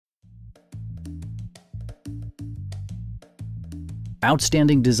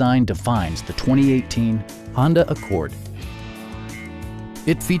Outstanding design defines the 2018 Honda Accord.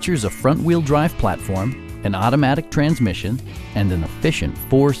 It features a front-wheel drive platform, an automatic transmission, and an efficient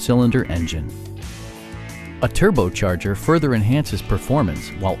 4-cylinder engine. A turbocharger further enhances performance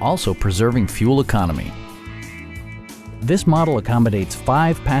while also preserving fuel economy. This model accommodates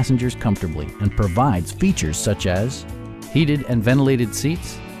 5 passengers comfortably and provides features such as heated and ventilated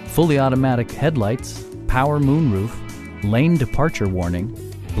seats, fully automatic headlights, power moonroof, lane departure warning,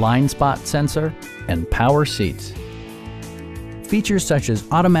 blind spot sensor, and power seats. Features such as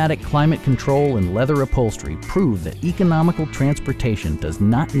automatic climate control and leather upholstery prove that economical transportation does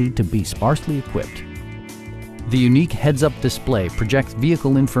not need to be sparsely equipped. The unique heads-up display projects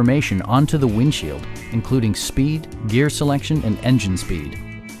vehicle information onto the windshield, including speed, gear selection, and engine speed.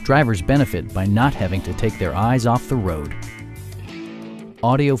 Drivers benefit by not having to take their eyes off the road.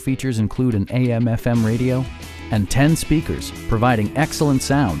 Audio features include an AM/FM radio and 10 speakers, providing excellent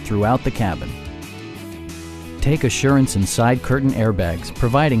sound throughout the cabin. Take assurance in side curtain airbags,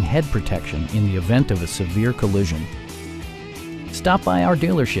 providing head protection in the event of a severe collision. Stop by our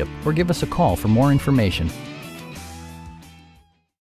dealership or give us a call for more information.